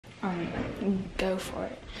Go for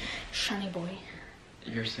it, shiny boy.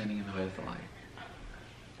 You're standing in the way of the light.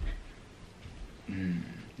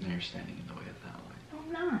 Now you're standing in the way of that light. No,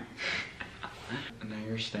 I'm not. And now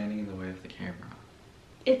you're standing in the way of the camera.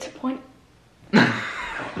 It's a point.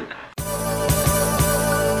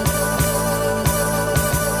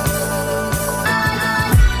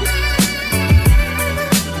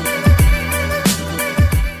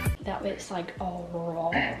 That way it's like all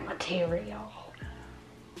raw material.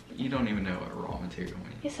 You don't even know what raw material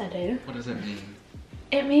means. Yes, I do. What does it mean?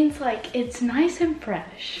 It means like it's nice and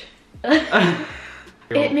fresh.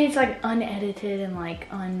 It means like unedited and like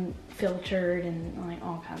unfiltered and like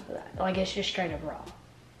all kinds of that. Like it's just straight up raw.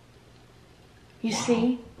 You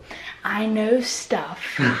see? I know stuff.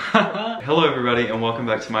 Hello everybody and welcome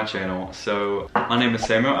back to my channel. So my name is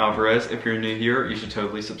Samuel Alvarez. If you're new here, you should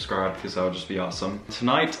totally subscribe because that would just be awesome.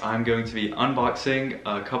 Tonight I'm going to be unboxing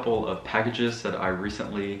a couple of packages that I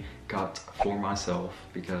recently got for myself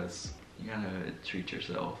because you gotta treat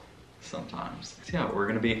yourself sometimes. So yeah, we're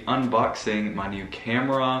gonna be unboxing my new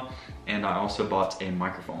camera and I also bought a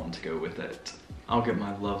microphone to go with it. I'll get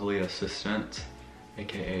my lovely assistant,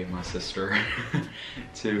 aka my sister,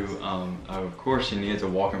 to, of course you need to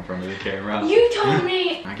walk in front of the camera. You told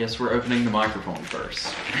me! I guess we're opening the microphone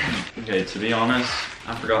first. Okay, to be honest,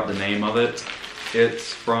 I forgot the name of it.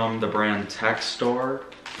 It's from the brand TAKSTAR.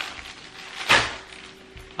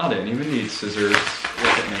 I didn't even need scissors,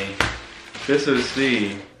 look at me. This is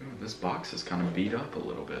the, this box is kind of beat up a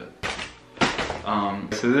little bit.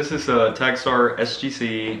 So this is a TAKSTAR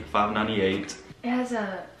SGC-598. It has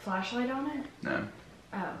a flashlight on it? No.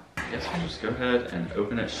 Oh. I guess we'll just go ahead and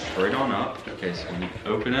open it straight on up. Okay, so when you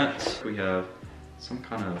open it, we have some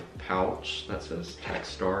kind of pouch that says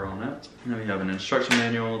TAKSTAR on it. And then we have an instruction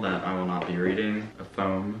manual that I will not be reading, a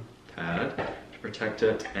foam pad to protect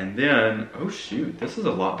it, and then, oh shoot, this is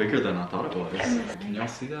a lot bigger than I thought it was. Can y'all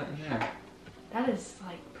see that in there? That is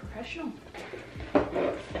like professional.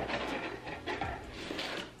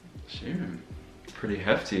 Shoot. Pretty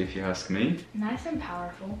hefty if you ask me. Nice and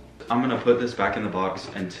powerful. I'm gonna put this back in the box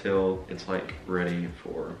until it's like ready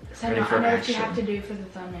for So I know what you have to do for the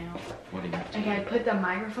thumbnail. What do you have to do? Okay, put the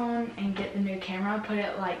microphone and get the new camera, put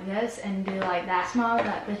it like this and do like that smile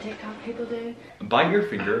that the TikTok people do. Bite your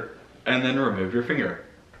finger and then remove your finger.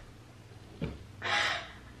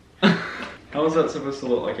 How is that supposed to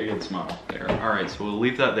look like a good smile? There. Alright, so we'll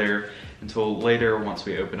leave that there until later once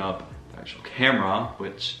we open up the actual camera,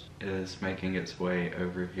 which is making its way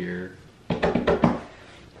over here.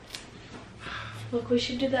 Look, we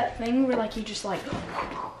should do that thing where like you just like,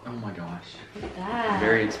 oh my gosh. That.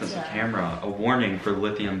 Very expensive camera. A warning for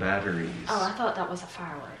lithium batteries. Oh, I thought that was a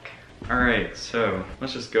firework. Alright, so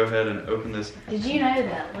let's just go ahead and open this. Did you know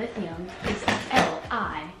that lithium is Li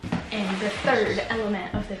and the third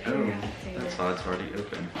element of the periodic table? That side's already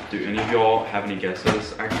open. Do any of y'all have any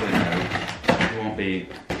guesses? Actually, no. It won't be.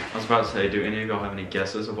 I was about to say, do any of y'all have any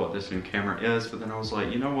guesses of what this new camera is? But then I was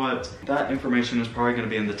like, you know what? That information is probably going to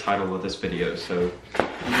be in the title of this video, so it'll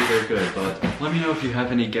be very good. But let me know if you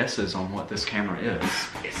have any guesses on what this camera is.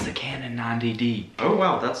 It's the Canon 90D. Oh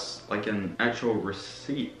wow, that's like an actual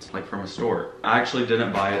receipt, like from a store. I actually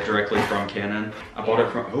didn't buy it directly from Canon. I bought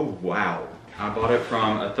it from, oh wow. I bought it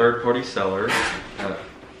from a third-party seller.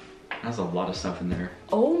 Has a lot of stuff in there.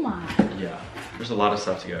 Oh my. Yeah, there's a lot of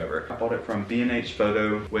stuff to go over. I bought it from B&H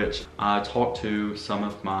Photo, which I talked to some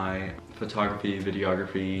of my photography,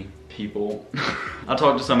 videography people. I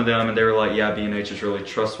talked to some of them and they were like, yeah, B&H is really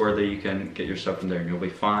trustworthy. You can get your stuff from there and you'll be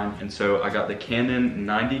fine. And so I got the Canon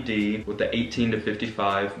 90D with the 18 to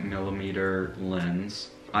 55 millimeter lens.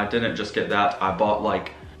 I didn't just get that, I bought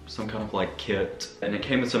like some kind of like kit and it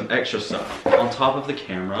came with some extra stuff. On top of the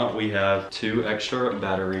camera we have 2 extra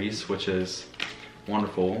batteries, which is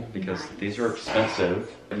wonderful because these are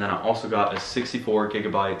expensive. And then I also got a 64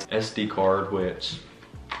 gigabyte SD card, which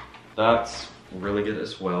that's really good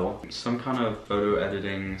as well. Some kind of photo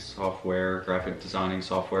editing software, graphic designing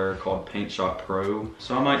software called PaintShop Pro.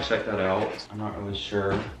 So I might check that out. I'm not really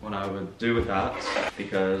sure what I would do with that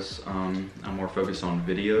because I'm more focused on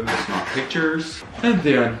videos, not pictures. And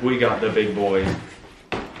then we got the big boy.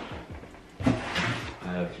 I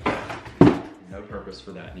have no purpose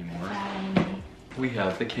for that anymore. We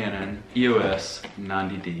have the Canon EOS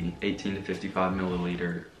 90D 18 to 55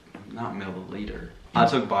 milliliter, not milliliter. I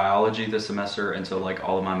took biology this semester and so like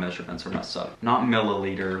all of my measurements are messed up. Not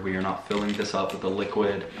milliliter, we are not filling this up with a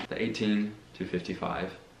liquid. The 18 to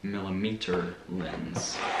 55 millimeter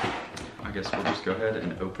lens. I guess we'll just go ahead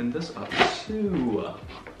and open this up too.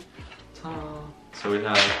 Ta-da. So we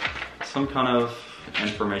have some kind of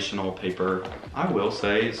informational paper. I will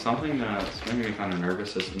say something that's making me kind of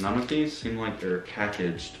nervous is none of these seem like they're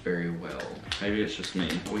packaged very well. Maybe it's just me.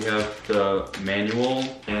 We have the manual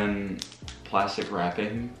in plastic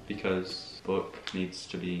wrapping because book needs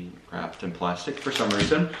to be wrapped in plastic for some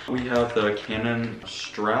reason. We have the Canon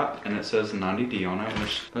strap and it says 90D on it,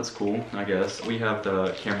 which that's cool, I guess. We have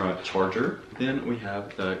the camera charger. Then we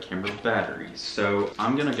have the camera batteries. So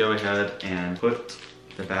I'm gonna go ahead and put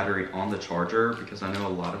the battery on the charger because I know a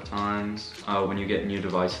lot of times when you get new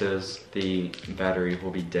devices, the battery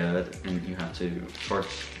will be dead and you have to charge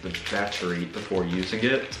the battery before using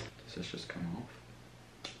it. Does this just come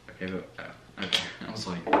off? Okay, but, okay. I was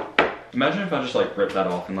like, imagine if I just like ripped that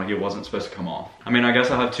off and like it wasn't supposed to come off. I mean, I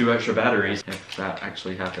guess I have 2 extra batteries if that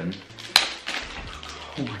actually happened.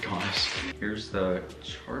 Oh my gosh. Here's the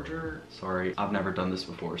charger. Sorry, I've never done this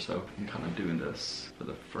before, so I'm kind of doing this for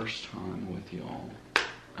the first time with y'all.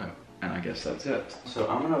 Oh, and I guess that's it. So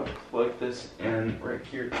I'm gonna plug this in right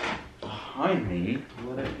here behind me.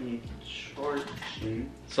 Let it be charging.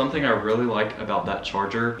 Something I really like about that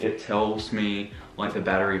charger, it tells me like the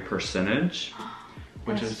battery percentage.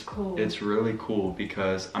 Which is cool. It's really cool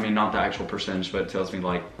because, I mean, not the actual percentage, but it tells me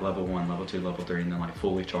like level 1, level 2, level 3, and then like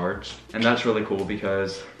fully charged. And that's really cool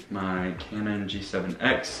because my Canon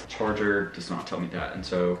G7X charger does not tell me that. And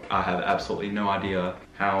so I have absolutely no idea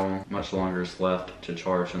how much longer is left to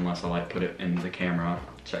charge unless I like put it in the camera,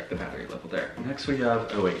 check the battery level there. Next we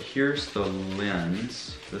have, oh wait, here's the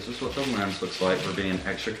lens. This is what the lens looks like. We're being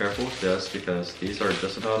extra careful with this because these are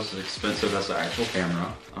just about as expensive as the actual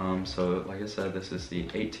camera. So like I said, this is the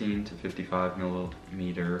 18 to 55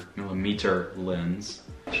 millimeter lens.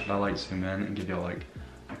 Should I like zoom in and give y'all like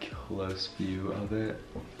a close view of it?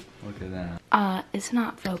 Look at that. It's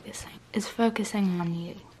not focusing. It's focusing on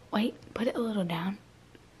you. Wait, put it a little down.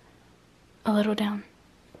 A little down.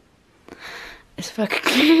 It's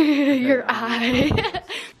fucking your eye.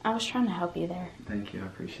 I was trying to help you there. Thank you, I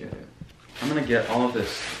appreciate it. I'm gonna get all of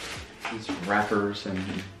these wrappers and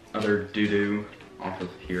other doo-doo off of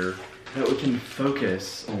here so that we can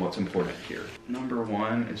focus on what's important here. Number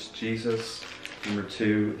 1 is Jesus. Number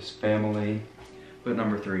 2 is family. But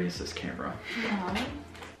number 3 is this camera. No.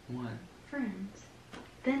 What? Friends.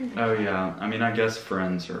 Then oh yeah, I mean I guess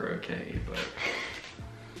friends are okay, but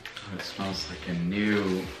oh, it smells like a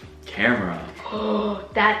new camera. Oh,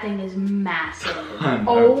 that thing is massive.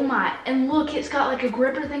 Oh my, and look, it's got like a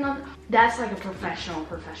gripper thing on. That's like a professional.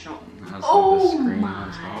 Oh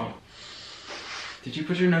my. Did you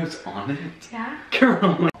put your nose on it? Yeah.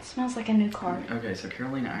 Caroline. It smells like a new car. Okay, so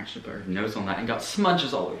Carolina actually put her nose on that and got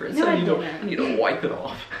smudges all over it. No, so I need to wipe it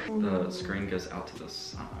off. The screen goes out to the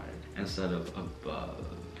side instead of above.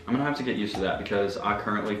 I'm gonna have to get used to that because I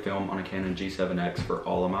currently film on a Canon G7X for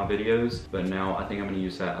all of my videos, but now I think I'm gonna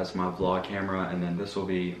use that as my vlog camera, and then this will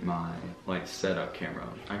be my like setup camera.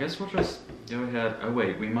 I guess we'll just go ahead. Oh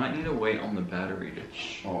wait, we might need to wait on the battery to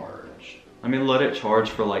charge. Let me let it charge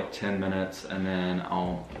for like 10 minutes and then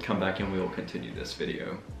I'll come back and we will continue this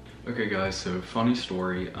video. Okay guys, so funny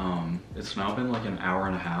story, it's now been like an hour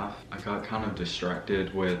and a half. I got kind of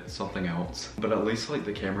distracted with something else, but at least like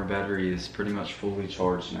the camera battery is pretty much fully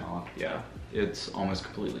charged now. Yeah, it's almost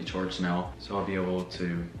completely charged now. So I'll be able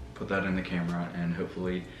to put that in the camera and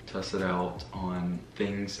hopefully test it out on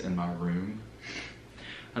things in my room.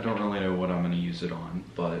 I don't really know what I'm going to use it on,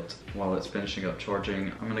 but while it's finishing up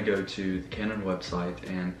charging, I'm going to go to the Canon website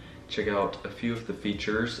and check out a few of the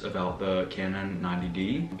features about the Canon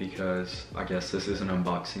 90D because I guess this is an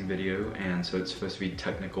unboxing video and so it's supposed to be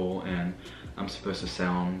technical and I'm supposed to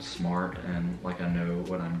sound smart and like I know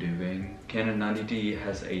what I'm doing. Canon 90D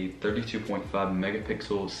has a 32.5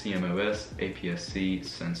 megapixel CMOS APS-C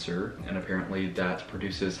sensor and apparently that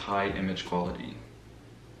produces high image quality.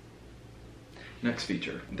 Next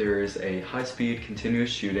feature, there is a high-speed continuous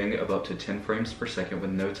shooting of up to 10 frames per second with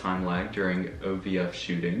no time lag during OVF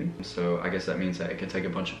shooting. So I guess that means that it can take a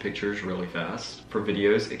bunch of pictures really fast. For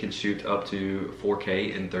videos, it can shoot up to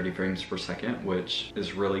 4K in 30 frames per second, which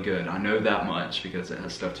is really good. I know that much because it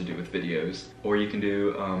has stuff to do with videos. Or you can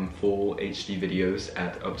do full HD videos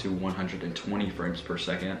at up to 120 frames per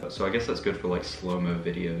second. So I guess that's good for like slow-mo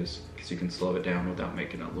videos because you can slow it down without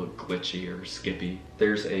making it look glitchy or skippy.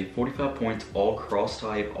 There's a 45-point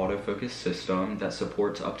all-cross-type autofocus system that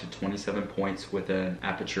supports up to 27 points with an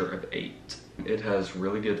aperture of 8. It has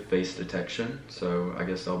really good face detection, so I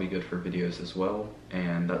guess that'll be good for videos as well,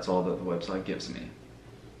 and that's all that the website gives me.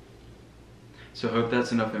 So I hope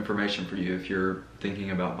that's enough information for you if you're thinking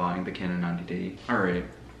about buying the Canon 90D. Alright,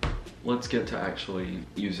 let's get to actually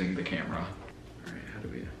using the camera. Alright, how do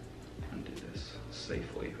we undo this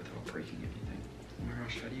safely without breaking anything? Oh my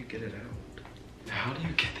gosh, how do you get it out? How do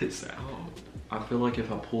you get this out? I feel like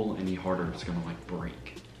if I pull any harder, it's gonna like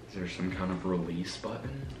break. Is there some kind of release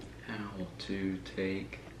button? How to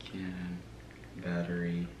take Canon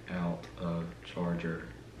battery out of charger.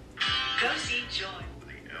 Go see Joy.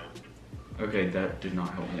 Okay, that did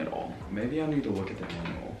not help me at all. Maybe I need to look at the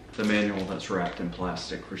manual. The manual that's wrapped in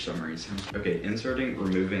plastic for some reason. Okay, inserting,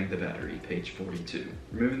 removing the battery, page 42.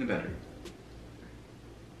 Removing the battery.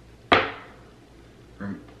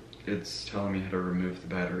 It's telling me how to remove the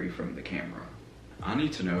battery from the camera. I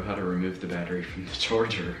need to know how to remove the battery from the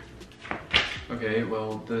charger. Okay,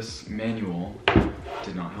 well, this manual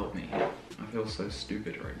did not help me. I feel so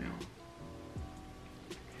stupid right now.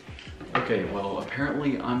 Okay, well,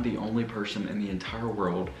 apparently I'm the only person in the entire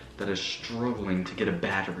world that is struggling to get a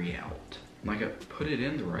battery out. Like, I put it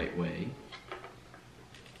in the right way.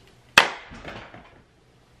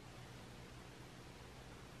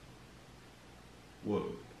 Whoa.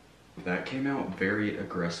 That came out very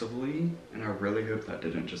aggressively, and I really hope that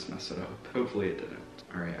didn't just mess it up. Hopefully it didn't.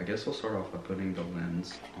 Alright, I guess we'll start off by putting the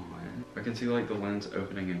lens on. I can see like the lens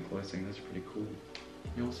opening and closing. That's pretty cool.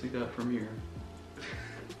 You'll see that from here.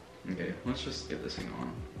 Okay, let's just get this thing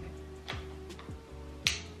on.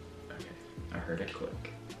 Okay, I heard it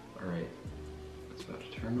click. Alright, it's about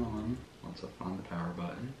to turn on once I find the power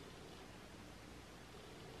button.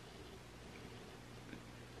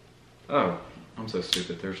 Oh, I'm so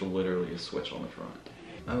stupid. There's literally a switch on the front.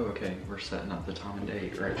 Oh, okay, we're setting up the time and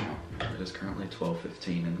date right now. It is currently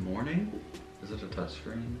 12:15 in the morning. Is it a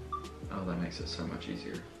touchscreen? Oh, that makes it so much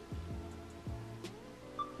easier.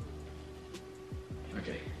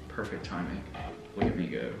 Okay, perfect timing. Look at me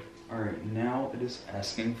go. All right, now it is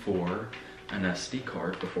asking for an SD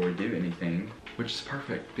card before we do anything, which is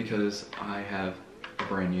perfect because I have a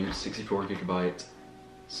brand new 64 gigabyte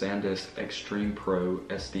SanDisk Extreme Pro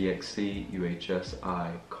SDXC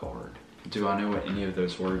UHSI card. Do I know what any of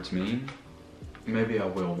those words mean? Maybe I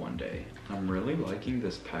will one day. I'm really liking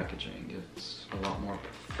this packaging. It's a lot more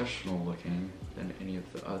professional looking than any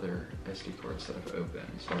of the other SD cards that I've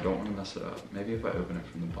opened, so I don't want to mess it up. Maybe if I open it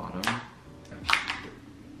from the bottom.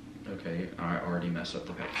 Okay, I already messed up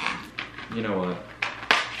the packaging. You know what?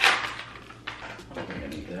 I don't think I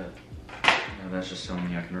need that. No, that's just telling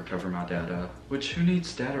me I can recover my data. Which, who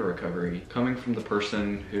needs data recovery? Coming from the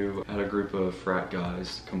person who had a group of frat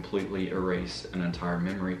guys completely erase an entire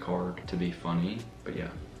memory card to be funny. But yeah,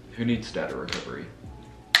 who needs data recovery?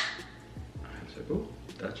 Oh,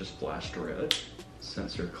 that just flashed red.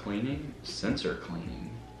 Sensor cleaning? Sensor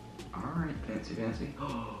cleaning. Alright, fancy, fancy.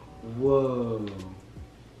 Oh, whoa.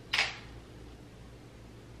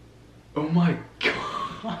 Oh my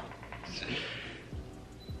god.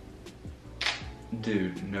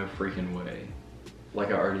 Dude, no freaking way. Like,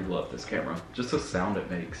 I already love this camera. Just the sound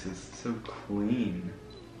it makes is so clean.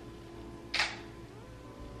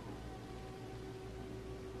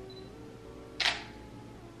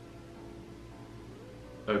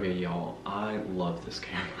 Okay, y'all, I love this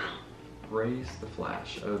camera. Raise the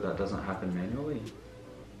flash. Oh, that doesn't happen manually?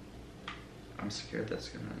 I'm scared that's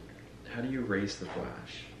gonna... How do you raise the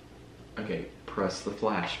flash? Okay, press the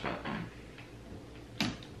flash button.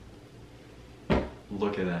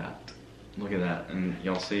 Look at that. Look at that. And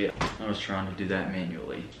y'all see, I was trying to do that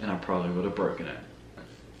manually, and I probably would have broken it.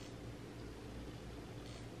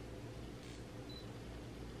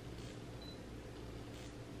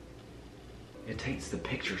 It takes the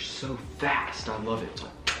picture so fast. I love it.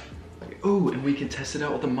 Oh, and we can test it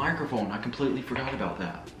out with a microphone. I completely forgot about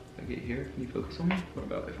that. If I get here, can you focus on me? What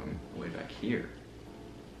about if I'm way back here?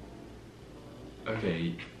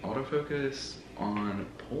 Okay, autofocus on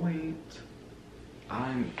point.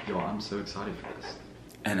 I'm so excited for this.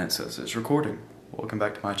 And it says it's recording. Welcome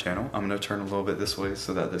back to my channel. I'm gonna turn a little bit this way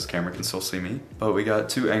so that this camera can still see me. But we got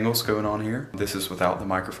two angles going on here. This is without the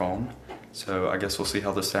microphone. So I guess we'll see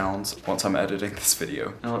how this sounds once I'm editing this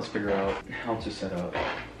video. Now let's figure out how to set up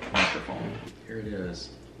the microphone. Here it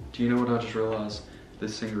is. Do you know what I just realized?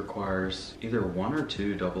 This thing requires either 1 or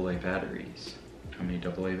 2 AA batteries. How many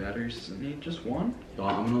AA batteries does it need? Just 1? Y'all,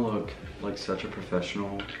 I'm gonna look like such a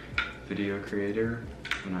professional video creator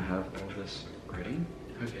when I have all this ready.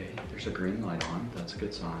 Okay, there's a green light on. That's a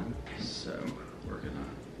good sign. So we're gonna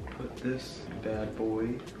put this bad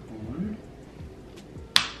boy on.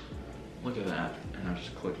 Look at that, and I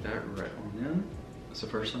just click that right on in. So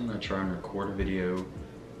first I'm gonna try and record a video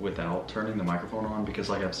without turning the microphone on, because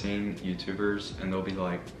like I've seen YouTubers and they'll be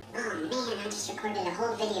like, oh man, I just recorded a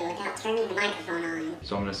whole video without turning the microphone on.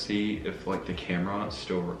 So I'm gonna see if like the camera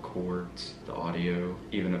still records the audio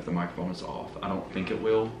even if the microphone is off. I don't think it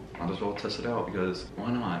will. Might as well test it out, because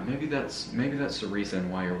why not? Maybe that's the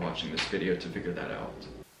reason why you're watching this video, to figure that out.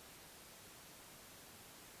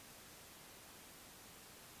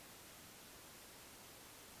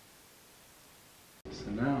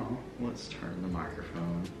 So now, let's turn the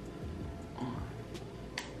microphone on.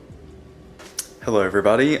 Hello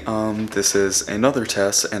everybody, this is another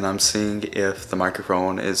test and I'm seeing if the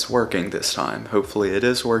microphone is working this time. Hopefully it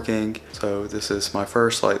is working. So this is my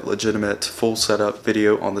first like legitimate full setup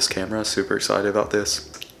video on this camera. Super excited about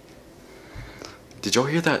this. Did y'all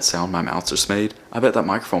hear that sound my mouse just made? I bet that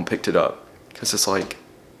microphone picked it up because it's like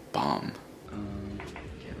bomb.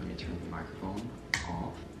 Okay, let me turn the microphone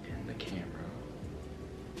off and the camera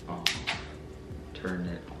off. Turn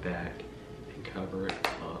it back and cover it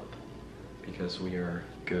up because we are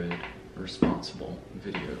good, responsible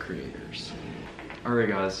video creators. Alright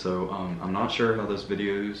guys, so I'm not sure how those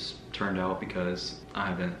videos turned out because I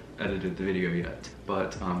haven't edited the video yet.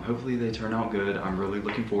 But hopefully they turn out good. I'm really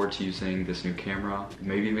looking forward to using this new camera.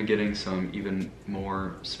 Maybe even getting some even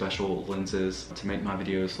more special lenses to make my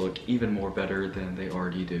videos look even more better than they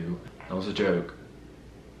already do. That was a joke.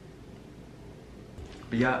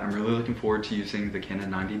 But yeah, I'm really looking forward to using the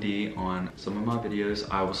Canon 90D on some of my videos.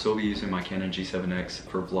 I will still be using my Canon G7X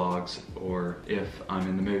for vlogs, or if I'm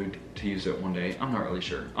in the mood to use it one day. I'm not really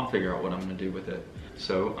sure. I'll figure out what I'm gonna do with it.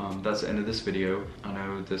 So that's the end of this video. I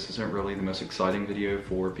know this isn't really the most exciting video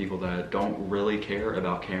for people that don't really care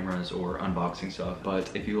about cameras or unboxing stuff,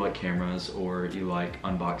 but if you like cameras or you like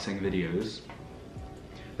unboxing videos,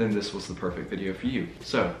 then this was the perfect video for you.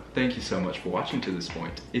 So, thank you so much for watching to this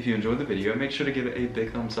point. If you enjoyed the video, make sure to give it a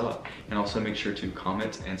big thumbs up, and also make sure to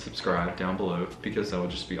comment and subscribe down below because that would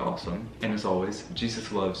just be awesome. And as always,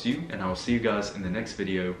 Jesus loves you, and I will see you guys in the next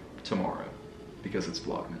video tomorrow because it's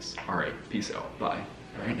Vlogmas. Alright, peace out, bye.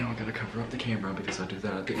 Right now I gotta cover up the camera because I do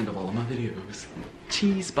that at the end of all of my videos.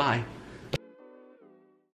 Cheese, bye.